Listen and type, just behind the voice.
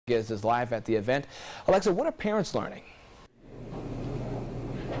Is live at the event. Alexa, what are parents learning?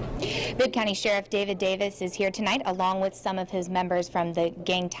 Bibb County Sheriff David Davis is here tonight along with some of his members from the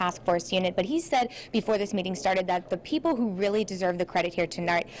Gang Task Force unit, but he said before this meeting started that the people who really deserve the credit here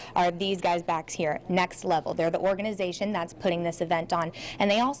tonight are these guys back here, Next Level. They're the organization that's putting this event on, and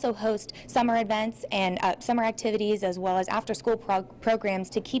they also host summer events and summer activities as well as after-school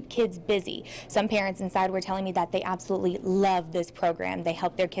programs to keep kids busy. Some parents inside were telling me that they absolutely love this program. They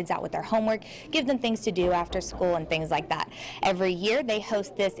help their kids out with their homework, give them things to do after school and things like that. Every year they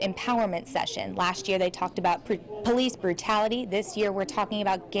host this empowerment session. Last year they talked about police brutality. This year we're talking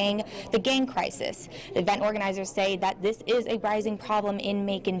about the gang crisis. The event organizers say that this is a rising problem in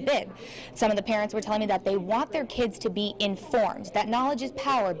Macon Bibb. Some of the parents were telling me that they want their kids to be informed, that knowledge is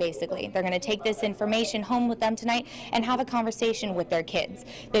power basically. They're going to take this information home with them tonight and have a conversation with their kids.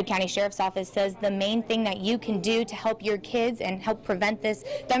 Bibb County Sheriff's Office says the main thing that you can do to help your kids and help prevent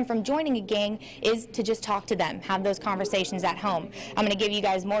them from joining a gang is to just talk to them, have those conversations at home. I'm going to give you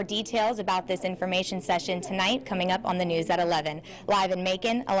guys more details about this information session tonight coming up on the news at 11. Live in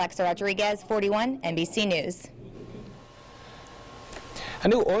Macon, Alexa Rodriguez, 41 NBC News. A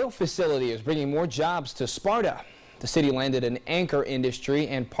new oil facility is bringing more jobs to Sparta. The city landed an anchor industry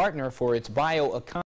and partner for its bioeconomy.